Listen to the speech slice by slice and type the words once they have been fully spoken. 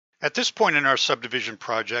At this point in our subdivision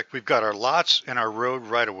project, we've got our lots and our road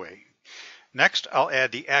right-of-way. Next, I'll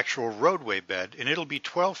add the actual roadway bed, and it'll be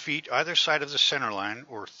 12 feet either side of the center line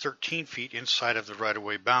or 13 feet inside of the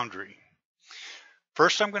right-of-way boundary.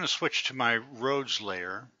 First, I'm going to switch to my roads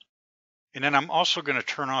layer, and then I'm also going to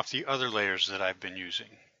turn off the other layers that I've been using.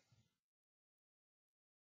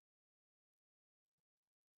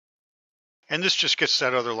 And this just gets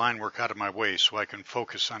that other line work out of my way so I can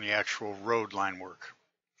focus on the actual road line work.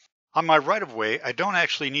 On my right-of-way, I don't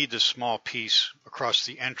actually need this small piece across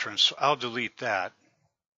the entrance, so I'll delete that.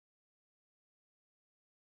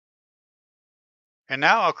 And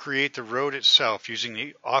now I'll create the road itself using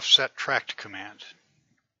the offset tract command.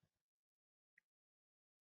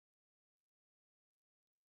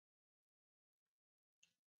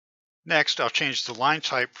 Next, I'll change the line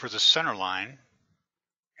type for the center line,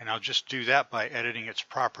 and I'll just do that by editing its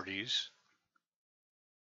properties.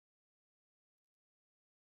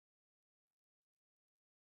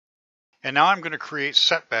 And now I'm going to create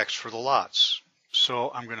setbacks for the lots.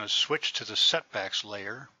 So I'm going to switch to the setbacks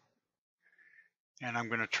layer, and I'm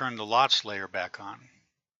going to turn the lots layer back on.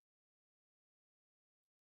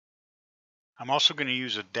 I'm also going to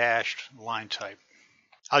use a dashed line type.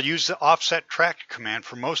 I'll use the offset tract command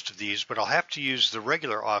for most of these, but I'll have to use the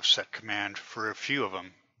regular offset command for a few of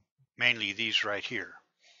them, mainly these right here.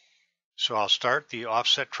 So I'll start the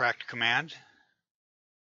offset tract command,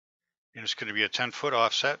 and it's going to be a 10-foot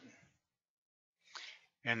offset,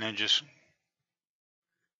 and then just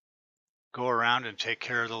go around and take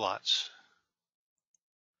care of the lots.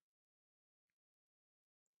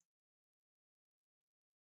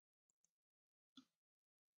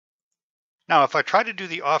 Now, if I try to do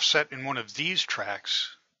the offset in one of these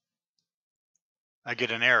tracks, I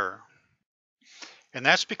get an error. And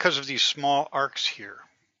that's because of these small arcs here.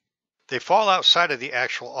 They fall outside of the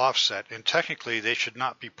actual offset, and technically they should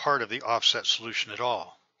not be part of the offset solution at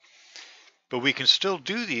all. But we can still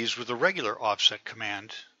do these with a regular offset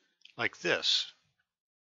command like this.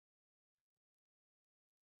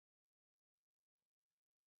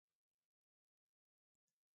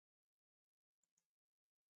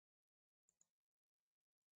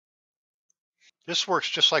 This works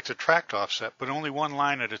just like the tract offset, but only one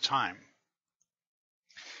line at a time.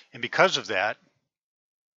 And because of that,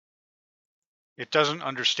 it doesn't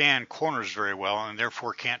understand corners very well and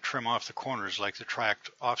therefore can't trim off the corners like the tract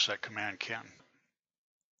offset command can.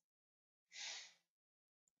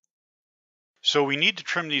 So we need to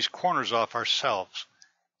trim these corners off ourselves,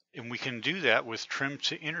 and we can do that with trim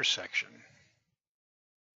to intersection.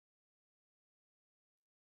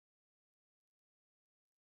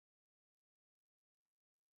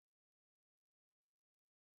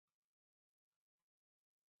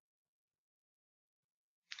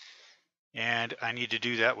 And I need to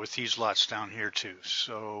do that with these lots down here too.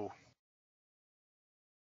 So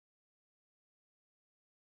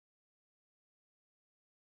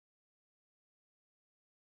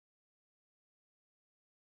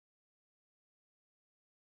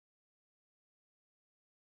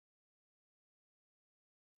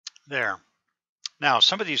there. Now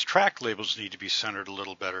some of these tract labels need to be centered a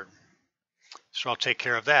little better. So I'll take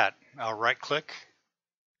care of that. I'll right click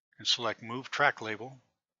and select Move Tract Label,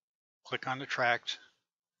 click on the tract,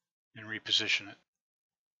 and reposition it.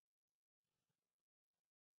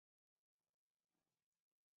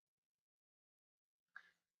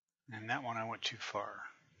 And that one I went too far.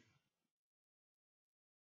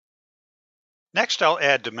 Next, I'll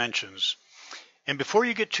add dimensions. And before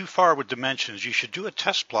you get too far with dimensions, you should do a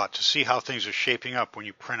test plot to see how things are shaping up when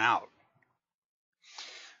you print out.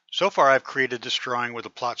 So far, I've created this drawing with a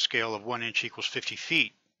plot scale of 1 inch equals 50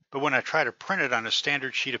 feet. But when I try to print it on a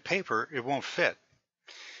standard sheet of paper, it won't fit.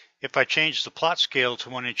 If I change the plot scale to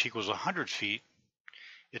 1 inch equals 100 feet,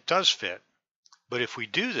 it does fit. But if we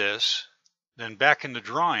do this, then back in the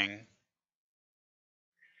drawing,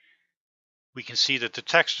 we can see that the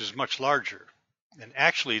text is much larger. And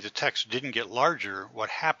actually, the text didn't get larger. What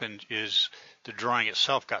happened is the drawing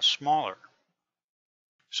itself got smaller.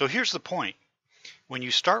 So here's the point. When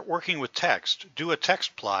you start working with text, do a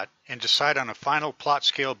text plot and decide on a final plot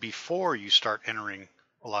scale before you start entering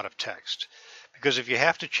a lot of text. Because if you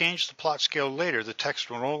have to change the plot scale later, the text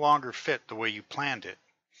will no longer fit the way you planned it.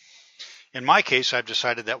 In my case, I've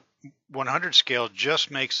decided that 100 scale just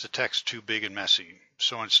makes the text too big and messy.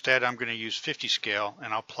 So instead, I'm going to use 50 scale,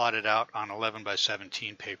 and I'll plot it out on 11 by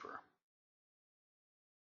 17 paper.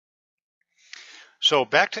 So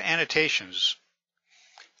back to annotations.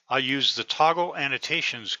 I'll use the toggle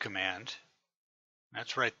annotations command.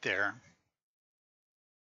 That's right there.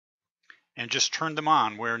 And just turn them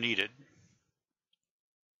on where needed.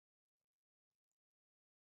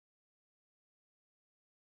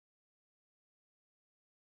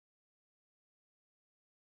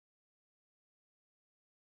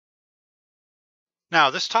 Now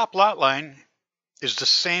this top lot line is the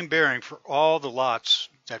same bearing for all the lots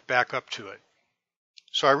that back up to it.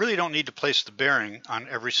 So I really don't need to place the bearing on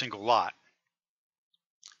every single lot.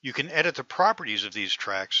 You can edit the properties of these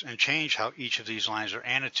tracks and change how each of these lines are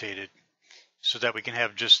annotated so that we can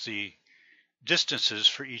have just the distances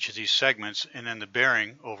for each of these segments and then the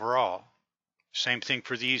bearing overall. Same thing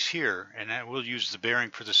for these here, and I will use the bearing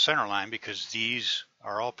for the center line because these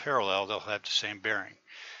are all parallel. They'll have the same bearing.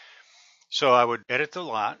 So I would edit the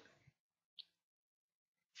lot,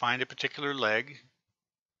 find a particular leg,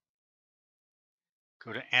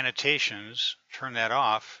 go to annotations, turn that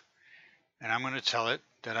off, and I'm going to tell it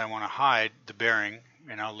that I want to hide the bearing,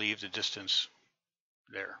 and I'll leave the distance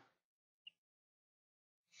there.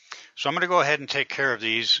 So I'm going to go ahead and take care of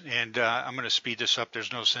these, and I'm going to speed this up.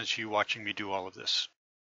 There's no sense you watching me do all of this.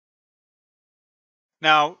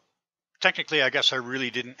 Now, technically, I guess I really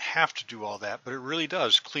didn't have to do all that, but it really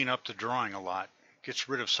does clean up the drawing a lot. Gets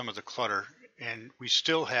rid of some of the clutter, and we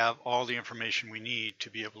still have all the information we need to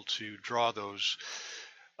be able to draw those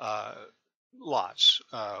lots,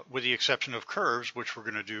 with the exception of curves, which we're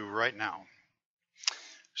going to do right now.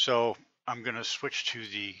 So I'm going to switch to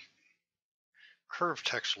the curve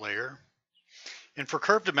text layer. And for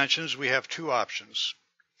curve dimensions, we have two options.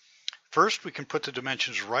 First, we can put the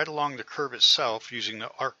dimensions right along the curve itself using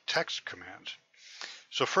the arc text command.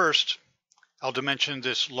 So first, I'll dimension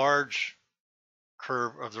this large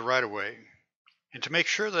curve of the right-of-way. And to make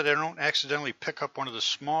sure that I don't accidentally pick up one of the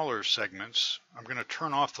smaller segments, I'm going to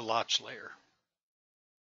turn off the lots layer.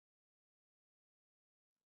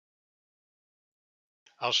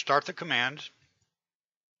 I'll start the command,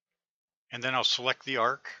 and then I'll select the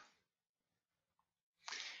arc.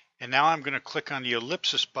 And now I'm going to click on the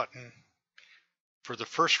ellipsis button for the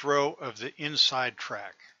first row of the inside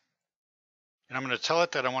track. And I'm going to tell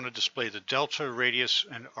it that I want to display the delta, radius,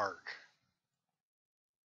 and arc.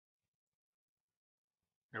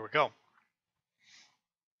 There we go.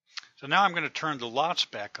 So now I'm going to turn the lots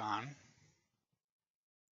back on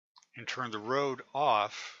and turn the road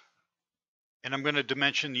off. And I'm going to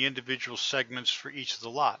dimension the individual segments for each of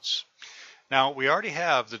the lots. Now, we already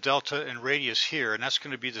have the delta and radius here, and that's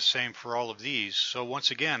going to be the same for all of these. So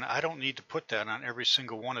once again, I don't need to put that on every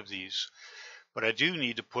single one of these. But I do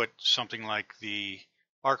need to put something like the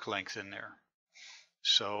arc length in there.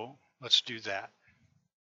 So let's do that.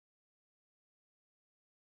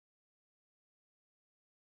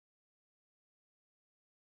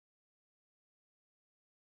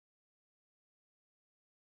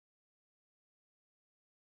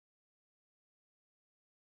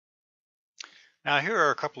 Now here are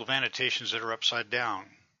a couple of annotations that are upside down,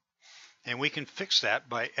 and we can fix that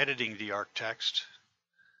by editing the arc text.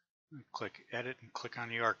 Click edit and click on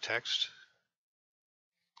the arc text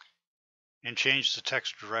and change the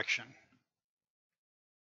text direction.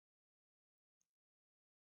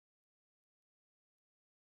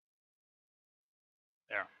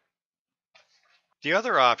 There. The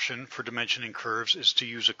other option for dimensioning curves is to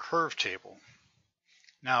use a curve table.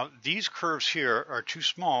 Now, these curves here are too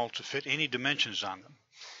small to fit any dimensions on them.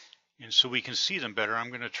 And so we can see them better, I'm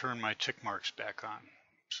going to turn my tick marks back on.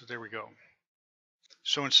 So there we go.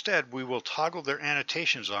 So instead, we will toggle their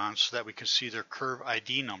annotations on so that we can see their curve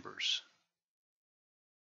ID numbers.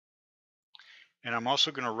 And I'm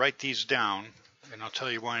also going to write these down, and I'll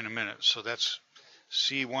tell you why in a minute. So that's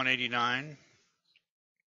C189,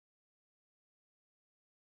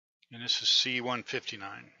 and this is C159.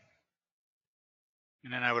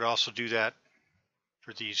 And then I would also do that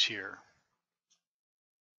for these here.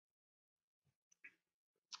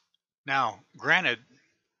 Now, granted,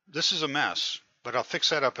 this is a mess, but I'll fix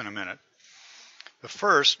that up in a minute. But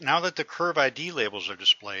first, now that the curve ID labels are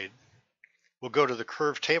displayed, we'll go to the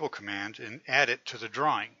curve table command and add it to the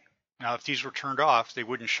drawing. Now, if these were turned off, they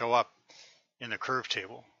wouldn't show up in the curve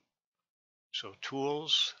table. So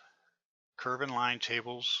Tools, Curve and Line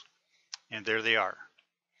Tables, and there they are.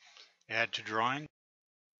 Add to drawing.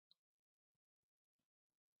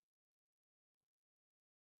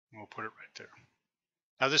 We'll put it right there.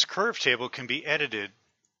 Now this curve table can be edited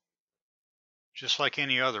just like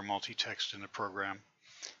any other multi-text in the program.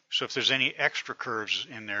 So if there's any extra curves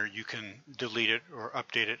in there, you can delete it or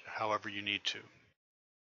update it however you need to.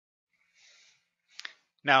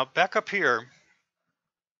 Now back up here,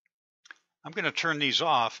 I'm going to turn these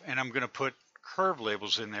off and I'm going to put curve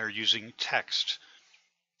labels in there using text.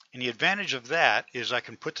 And the advantage of that is I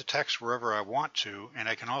can put the text wherever I want to, and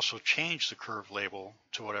I can also change the curve label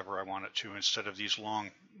to whatever I want it to instead of these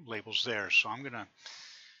long labels there. So I'm going to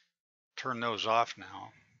turn those off now.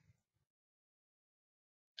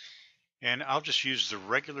 And I'll just use the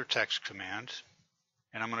regular text command,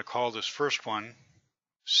 and I'm going to call this first one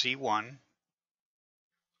C1,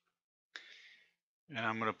 and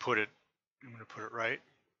I'm going to put it right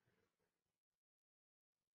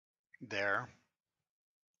there.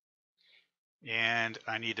 And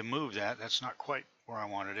I need to move that. That's not quite where I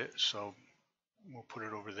wanted it, so we'll put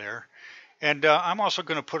it over there. And I'm also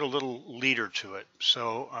going to put a little leader to it.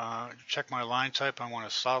 So check my line type. I want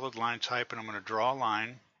a solid line type, and I'm going to draw a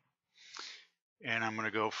line. And I'm going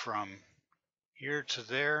to go from here to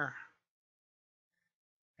there,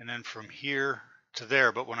 and then from here to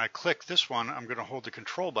there. But when I click this one, I'm going to hold the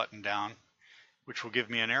control button down, which will give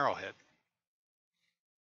me an arrowhead.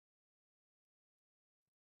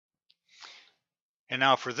 And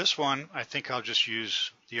now for this one, I think I'll just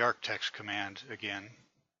use the arctext command again.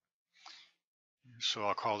 So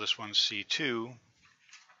I'll call this one C2.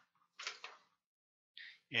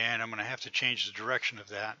 And I'm going to have to change the direction of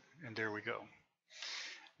that. And there we go.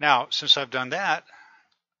 Now, since I've done that,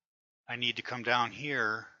 I need to come down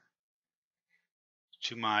here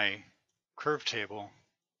to my curve table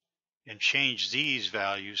and change these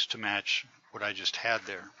values to match what I just had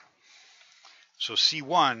there. So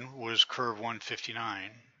C1 was curve 159.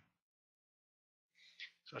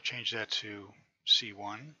 So I'll change that to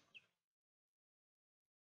C1.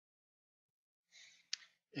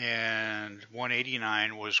 And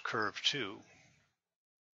 189 was curve 2.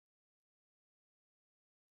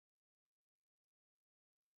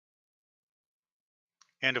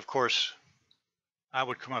 And of course, I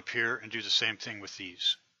would come up here and do the same thing with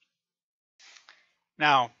these.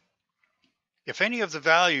 Now, if any of the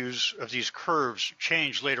values of these curves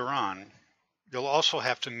change later on, you'll also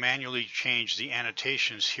have to manually change the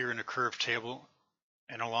annotations here in the curve table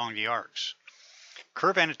and along the arcs.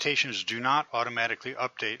 Curve annotations do not automatically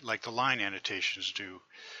update like the line annotations do,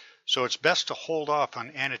 so it's best to hold off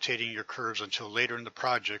on annotating your curves until later in the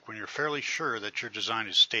project when you're fairly sure that your design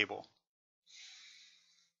is stable.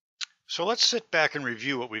 So let's sit back and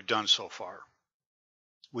review what we've done so far.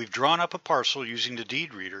 We've drawn up a parcel using the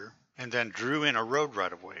deed reader and then drew in a road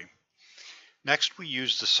right-of-way. Next, we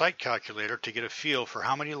used the site calculator to get a feel for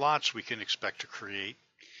how many lots we can expect to create,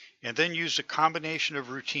 and then used a combination of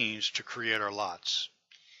routines to create our lots.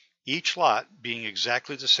 Each lot being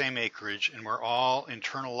exactly the same acreage and where all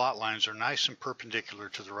internal lot lines are nice and perpendicular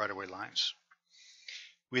to the right-of-way lines.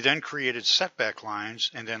 We then created setback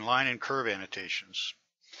lines and then line and curve annotations.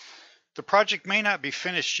 The project may not be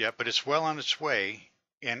finished yet, but it's well on its way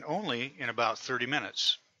and only in about 30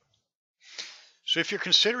 minutes. So if you're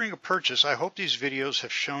considering a purchase, I hope these videos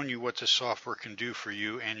have shown you what this software can do for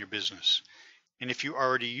you and your business. And if you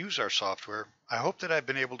already use our software, I hope that I've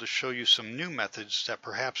been able to show you some new methods that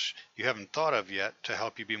perhaps you haven't thought of yet to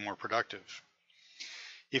help you be more productive.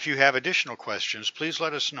 If you have additional questions, please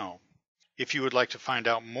let us know. If you would like to find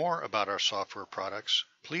out more about our software products,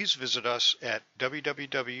 please visit us at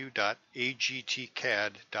www.agtcad.com.